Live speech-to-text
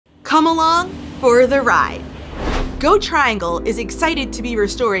Come along for the ride. GoTriangle is excited to be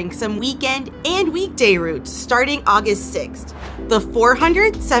restoring some weekend and weekday routes starting August 6th. The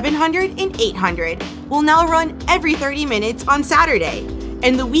 400, 700, and 800 will now run every 30 minutes on Saturday,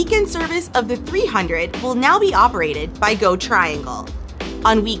 and the weekend service of the 300 will now be operated by GoTriangle.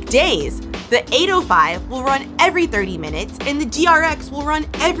 On weekdays, the 805 will run every 30 minutes and the DRX will run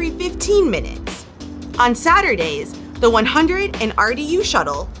every 15 minutes. On Saturdays, the 100 and RDU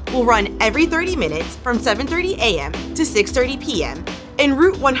shuttle will run every 30 minutes from 7:30 a.m. to 6:30 p.m. and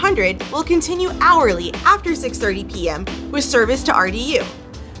Route 100 will continue hourly after 6:30 p.m. with service to RDU.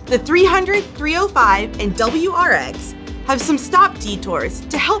 The 300, 305, and WRX have some stop detours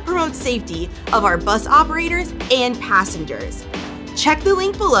to help promote safety of our bus operators and passengers. Check the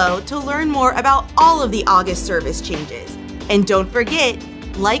link below to learn more about all of the August service changes. And don't forget,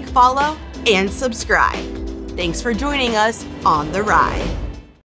 like, follow, and subscribe. Thanks for joining us on the ride.